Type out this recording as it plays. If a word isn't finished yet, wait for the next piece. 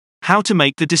How to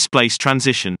make the Displace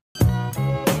transition.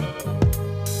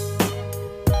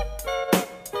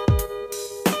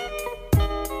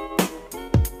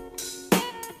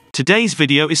 Today's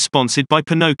video is sponsored by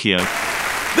Pinocchio.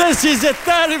 This is a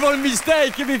terrible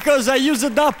mistake because I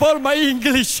used up all my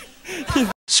English.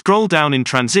 Scroll down in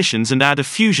Transitions and add a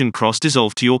Fusion Cross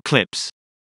Dissolve to your clips.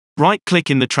 Right-click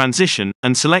in the transition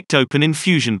and select Open in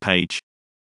Fusion page.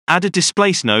 Add a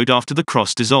Displace node after the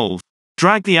cross dissolve.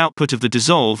 Drag the output of the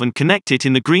dissolve and connect it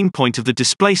in the green point of the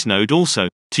Displace node also,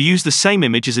 to use the same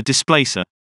image as a displacer.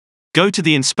 Go to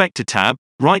the Inspector tab,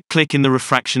 right-click in the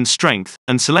Refraction Strength,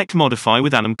 and select Modify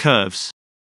with Anim Curves.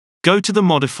 Go to the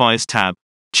Modifiers tab.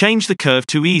 Change the curve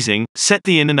to Easing, set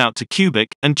the in and out to Cubic,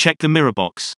 and check the mirror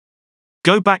box.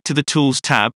 Go back to the Tools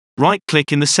tab,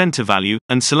 right-click in the center value,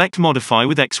 and select Modify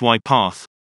with XY path.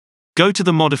 Go to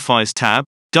the Modifiers tab,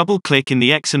 double-click in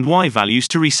the X and Y values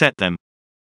to reset them.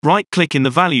 Right-click in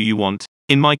the value you want,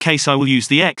 in my case I will use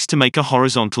the X to make a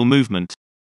horizontal movement.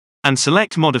 And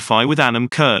select Modify with Anim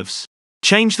Curves.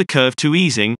 Change the curve to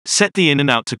Easing, set the in and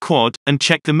out to Quad, and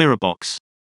check the mirror box.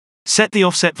 Set the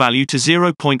offset value to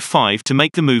 0.5 to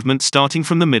make the movement starting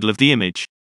from the middle of the image.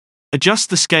 Adjust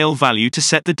the scale value to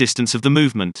set the distance of the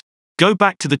movement. Go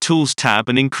back to the Tools tab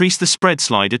and increase the spread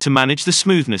slider to manage the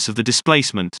smoothness of the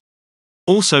displacement.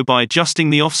 Also, by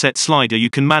adjusting the offset slider you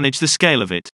can manage the scale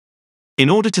of it. In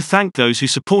order to thank those who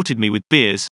supported me with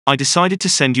beers, I decided to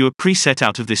send you a preset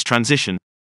out of this transition.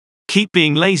 Keep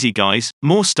being lazy guys,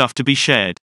 more stuff to be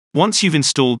shared. Once you've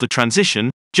installed the transition,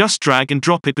 just drag and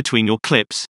drop it between your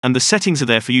clips, and the settings are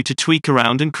there for you to tweak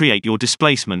around and create your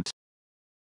displacement.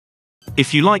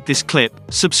 If you like this clip,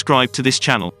 subscribe to this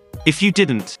channel. If you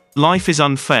didn't, life is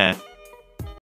unfair.